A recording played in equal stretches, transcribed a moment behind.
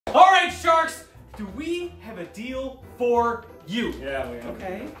All right, Sharks, do we have a deal for you? Yeah, we have.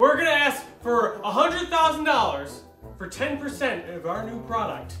 Okay. We're gonna ask for $100,000 for 10% of our new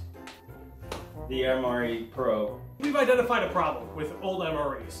product. The MRE Pro. We've identified a problem with old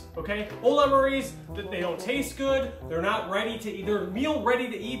MREs, okay? Old MREs, they don't taste good, they're not ready to eat, they're meal ready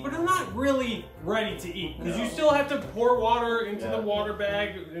to eat, but they're not really ready to eat. Because you still have to pour water into the water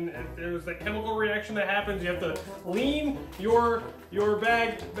bag, and there's that chemical reaction that happens. You have to lean your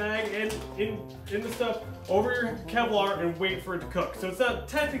bag and in the stuff over your Kevlar and wait for it to cook. So it's not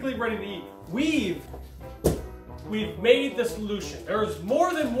technically ready to eat. We've made the solution. There's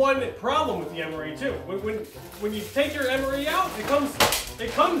more than one problem with the MRE too. When you take your MRE out,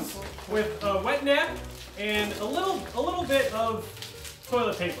 it comes with a wet nap and a little bit of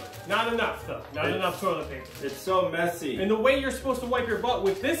toilet paper. Not enough though. Not enough toilet paper. It's so messy. And the way you're supposed to wipe your butt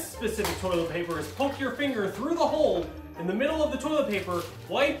with this specific toilet paper is poke your finger through the hole in the middle of the toilet paper,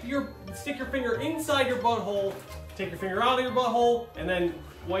 stick your finger inside your butthole, take your finger out of your butthole, and then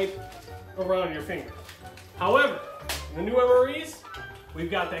wipe around your finger. However, in the new MREs, we've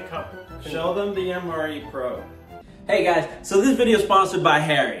got that covered. Show them the MRE Pro. Hey guys, so this video is sponsored by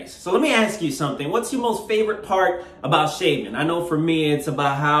Harry's. So let me ask you something. What's your most favorite part about shaving? I know for me, it's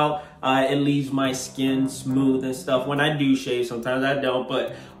about how it leaves my skin smooth and stuff when I do shave. Sometimes I don't,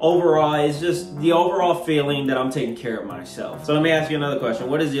 but overall, it's just the overall feeling that I'm taking care of myself. So let me ask you another question.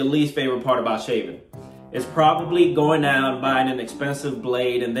 What is your least favorite part about shaving? It's probably going out and buying an expensive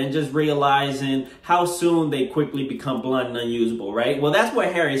blade and then just realizing how soon they quickly become blunt and unusable, right? Well, that's where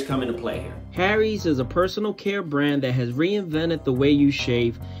Harry's come into play here. Harry's is a personal care brand that has reinvented the way you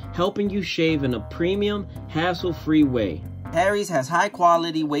shave, helping you shave in a premium, hassle-free way. Harry's has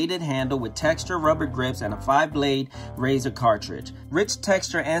high-quality weighted handle with texture rubber grips and a 5-blade razor cartridge. Rich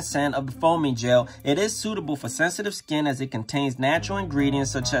texture and scent of the foaming gel, it is suitable for sensitive skin as it contains natural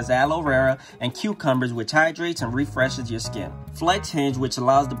ingredients such as aloe vera and cucumbers, which hydrates and refreshes your skin. Flex hinge, which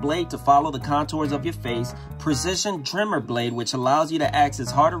allows the blade to follow the contours of your face. Precision trimmer blade, which allows you to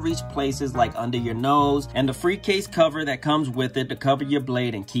access hard-to-reach places like under your nose. And the free case cover that comes with it to cover your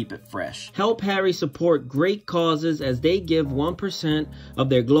blade and keep it fresh. Help Harry support great causes as they give 1% of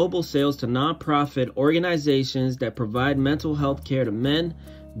their global sales to nonprofit organizations that provide mental health care to men,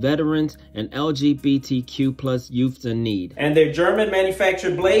 veterans, and LGBTQ plus youths in need. And their German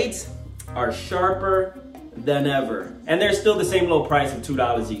manufactured blades are sharper than ever. And they're still the same low price of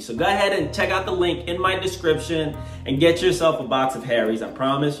 $2 each. So go ahead and check out the link in my description and get yourself a box of Harry's. I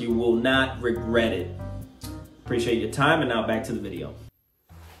promise you will not regret it. Appreciate your time, and now back to the video.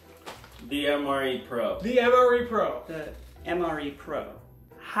 The MRE Pro. The MRE Pro. The MRE Pro.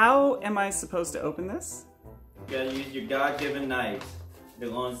 How am I supposed to open this? You gotta use your God-given knives. The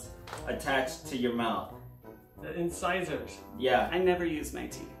ones attached to your mouth. The incisors. Yeah. I never use my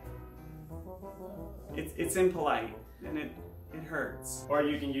teeth. It's impolite and it hurts. Or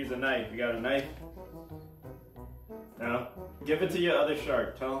you can use a knife. You got a knife? No? Give it to your other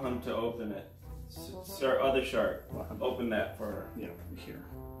shark. Tell him to open it. Sir, other shark. Open that for her. Yeah, here.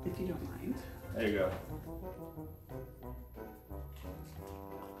 If you don't mind. There you go.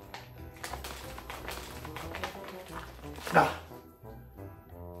 Ah.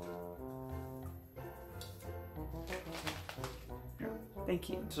 Thank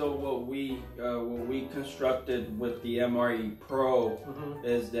you. So what we constructed with the MRE Pro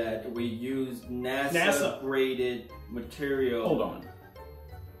is that we used NASA graded material. Hold on.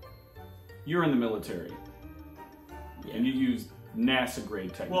 You're in the military, and you use NASA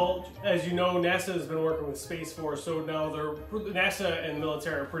grade technology. Well, as you know, NASA has been working with Space Force, so now NASA and the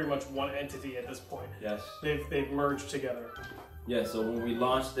military are pretty much one entity at this point. Yes. They've merged together. Yeah. So when we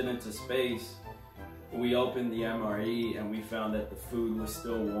launched it into space, we opened the MRE and we found that the food was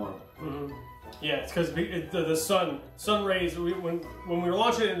still warm. Yeah, it's because the sun rays. When we were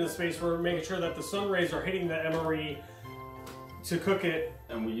launching it into space, we're making sure that the sun rays are hitting the MRE to cook it.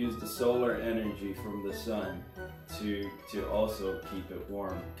 And we used the solar energy from the sun to also keep it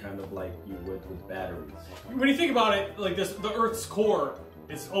warm, kind of like you would with batteries. When you think about it, like this, the Earth's core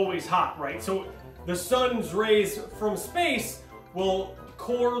is always hot, right? So the sun's rays from space will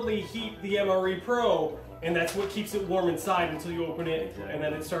corely heat the MRE Pro, and that's what keeps it warm inside until you open it, and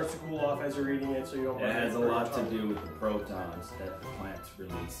then it starts to cool off as you're eating it, so you don't. It has a lot to do with the protons that the plants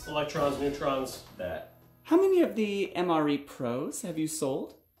release. Electrons, neutrons. That. How many of the MRE Pros have you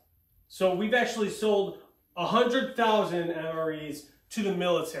sold? So we've actually sold 100,000 MREs to the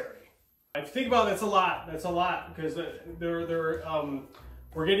military. If you think about it, that's a lot. That's a lot because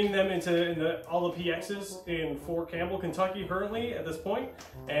we're getting them into all the PXs in Fort Campbell, Kentucky currently at this point,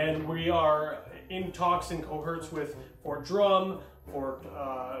 and we are in talks and cohorts with Fort Drum, Fort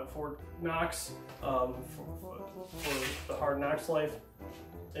Knox, for the Hard Knocks life.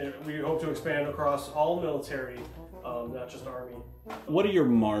 And we hope to expand across all military, not just Army. What are your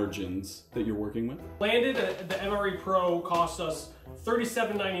margins that you're working with? Landed, the MRE Pro cost us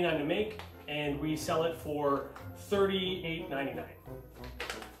 $37.99 to make, and we sell it for $38.99.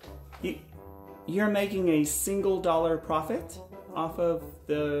 You're making a single-dollar profit off of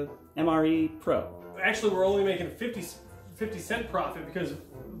the MRE Pro. Actually, we're only making a 50 cent profit because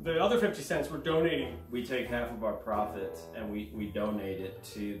the other 50 cents we're donating. We take half of our profits and we donate it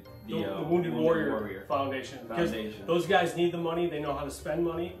to the Wounded Warrior Foundation. Because those guys need the money. They know how to spend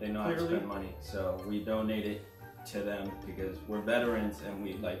money. They know how to spend money. So we donate it to them because we're veterans and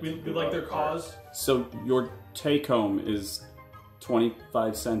we like their cause. So your take home is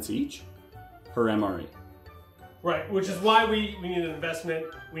 25 cents each per MRE. Right, which is why we need an investment.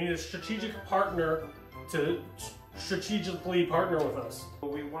 We need a strategic partner to strategically partner with us.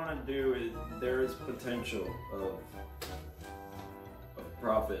 What we want to do is there is potential of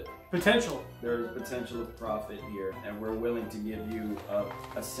profit. Potential. There is potential of profit here, and we're willing to give you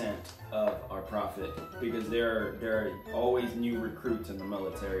a cent of our profit because there are always new recruits in the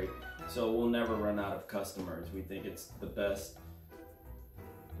military, so we'll never run out of customers. We think it's the best.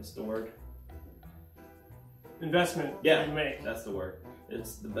 What's the word? Investment. Yeah, we can make. That's the word.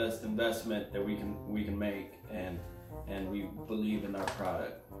 It's the best investment that we can make, and we believe in our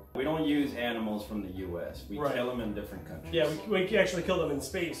product. We don't use animals from the U.S. We kill them in different countries. Yeah, we actually kill them in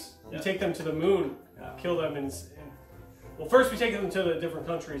space. Yeah. We take them to the moon, kill them well, first we take them to the different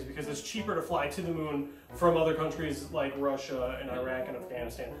countries because it's cheaper to fly to the moon from other countries like Russia and Iraq and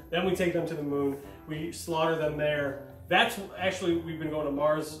Afghanistan. Then we take them to the moon, we slaughter them there. That's actually, we've been going to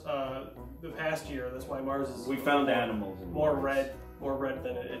Mars the past year. That's why Mars is... We found animals in more Mars. More red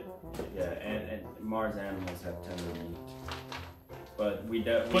than it. Yeah, and Mars animals have tender meat. But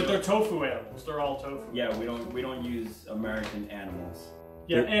but they're tofu animals. They're all tofu. Yeah, we don't use American animals.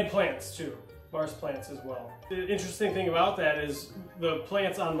 Yeah, and plants too. Mars plants as well. The interesting thing about that is the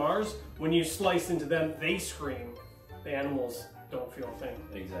plants on Mars, when you slice into them, they scream. The animals don't feel a thing.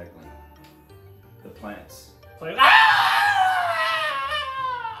 Exactly. The plants. Plants.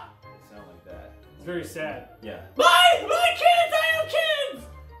 They sound like that. It's very sad. Yeah. My kids! I have kids!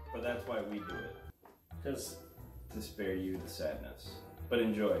 But that's why we do it. Because to spare you the sadness. But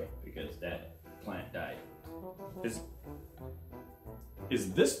enjoy, because that plant died.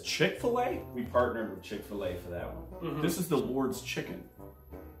 Is this Chick-fil-A? We partnered with Chick-fil-A for that one. Mm-hmm. This is the Lord's Chicken.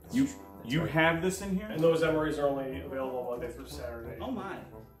 You have this in here? And those MREs are only available Monday through Saturday. Oh my.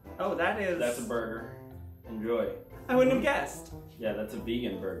 Oh, That's a burger. Enjoy. I wouldn't have guessed. Yeah, that's a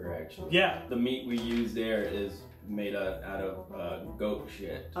vegan burger actually. Yeah. The meat we use there is made out of goat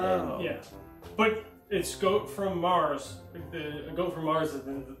shit. Oh. Yeah. But it's goat from Mars. A goat from Mars is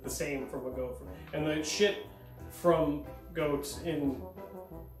the same from a goat and the shit from goats in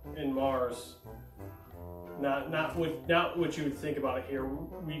Mars. Not what you would think about it here.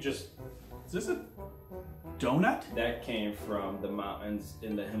 We just... Is this a donut? That came from the mountains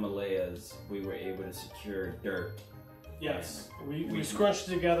in the Himalayas. We were able to secure dirt. Yes. We scrunched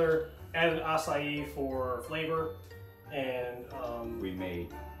together, added acai for flavor, and we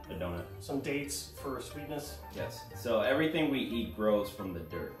made a donut. Some dates for sweetness. Yes. So everything we eat grows from the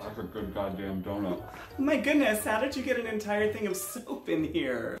dirt. That's a good goddamn donut. My goodness, how did you get an entire thing of soap in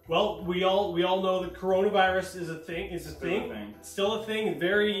here? Well, we all know that coronavirus is a thing. Still a thing.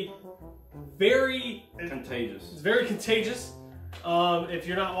 Very contagious. It's very contagious. If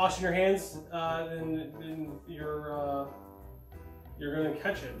you're not washing your hands, then you're gonna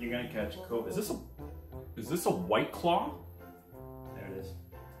catch it. You're gonna catch COVID. Is this a White Claw? There it is.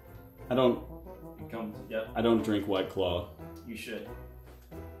 I don't drink White Claw. You should.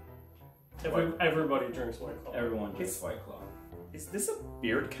 Everybody drinks White Claw. Everyone drinks White Claw. Is this a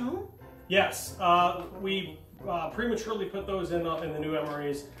beard comb? Yes. We prematurely put those in the new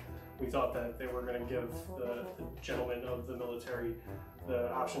MREs. We thought that they were going to give the gentlemen of the military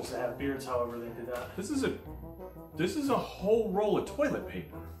the options to have beards. However, they did not. This is a whole roll of toilet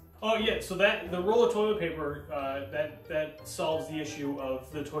paper. Oh yeah, so the roll of toilet paper that solves the issue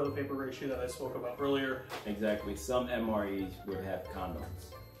of the toilet paper ratio that I spoke about earlier. Exactly. Some MREs would have condoms.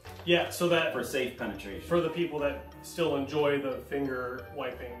 Yeah, so that for safe penetration. For the people that still enjoy the finger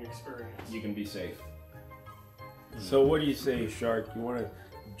wiping experience, you can be safe. So what do you say, Shark? You want to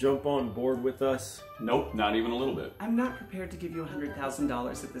jump on board with us? Nope, not even a little bit. I'm not prepared to give you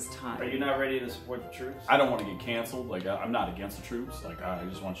 $100,000 at this time. Are you not ready to support the troops? I don't want to get canceled. Like, I'm not against the troops. Like, I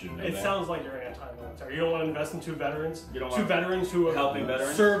just want you to know It that. sounds like you're anti-military. You don't want to invest in two veterans? You don't two want veterans who have helping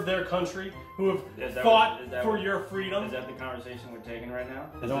veterans? served their country, who have Is that fought what- is that for what- your freedom? Is that the conversation we're taking right now?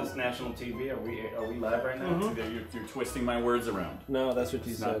 Is don't- this national TV? Are we live right now? Mhm. You're twisting my words around. No, that's what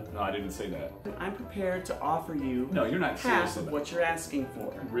you It's said. not, no, I didn't say that. I'm prepared to offer you No, you're not serious half of about what you're asking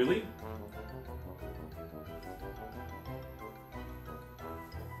for. Really?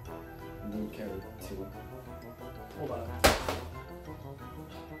 You carry two. Hold on. No,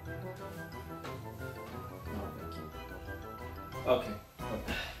 thank you. Okay.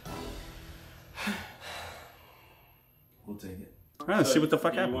 We'll take it. All right, let's see what the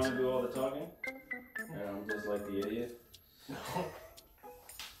fuck You happens. want to do all the talking? And I'm just like the idiot.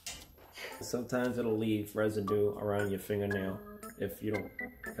 Sometimes it'll leave residue around your fingernail if you don't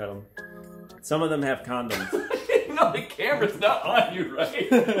cut them. Some of them have condoms. No, the camera's not on you,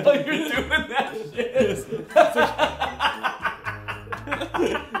 right? Like you're doing that shit. That's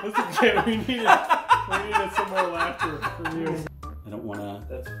okay. We needed some more laughter from you. I don't want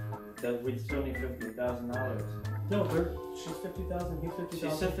to. That we still need $50,000. No, she's 50,000. He's 50,000.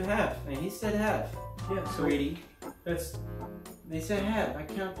 She said for half, and he said half. yeah. So Greedy. that's They said half. I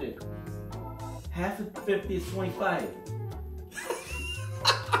counted. Half of 50 is 25.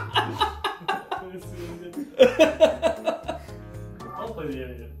 I'll play the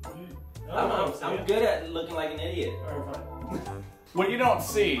idiot. I'm good at looking like an idiot. Alright, fine. What you don't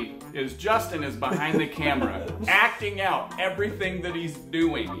see is Justin is behind the camera, acting out everything that he's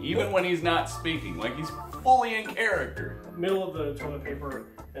doing, even when he's not speaking. Like he's fully in character. Middle of the toilet paper,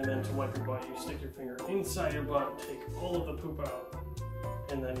 and then to wipe your butt, you stick your finger inside your butt, take all of the poop out,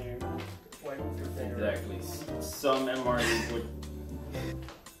 and then you wipe with your finger. Exactly. Some MREs would.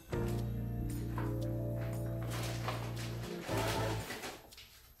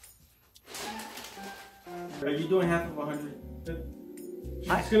 Are you doing half of 100?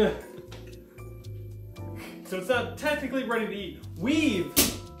 She's gonna. So it's not technically ready to eat. Weave.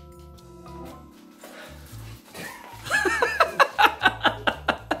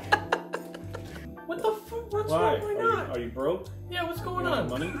 What the fuck? What's Why? wrong? Why not? Are you broke? Yeah, what's going You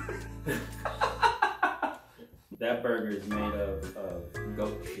want on? money? That burger is made of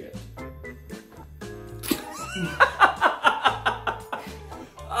goat shit.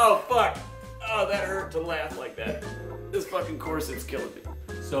 Oh fuck! Oh, that hurt to laugh like that. This fucking corset's killing me.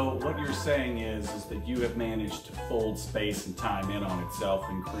 So what you're saying is that you have managed to fold space and time in on itself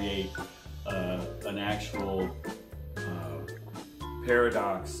and create an actual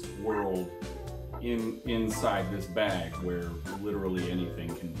paradox world inside this bag where literally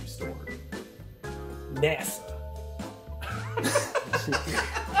anything can be stored. NASA.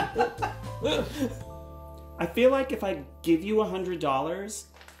 I feel like if I give you $100,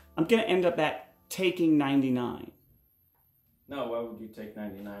 I'm gonna end up at taking 99. No, why would you take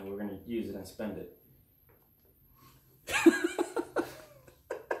 99? We're gonna use it and spend it.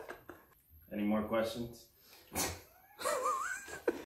 Any more questions?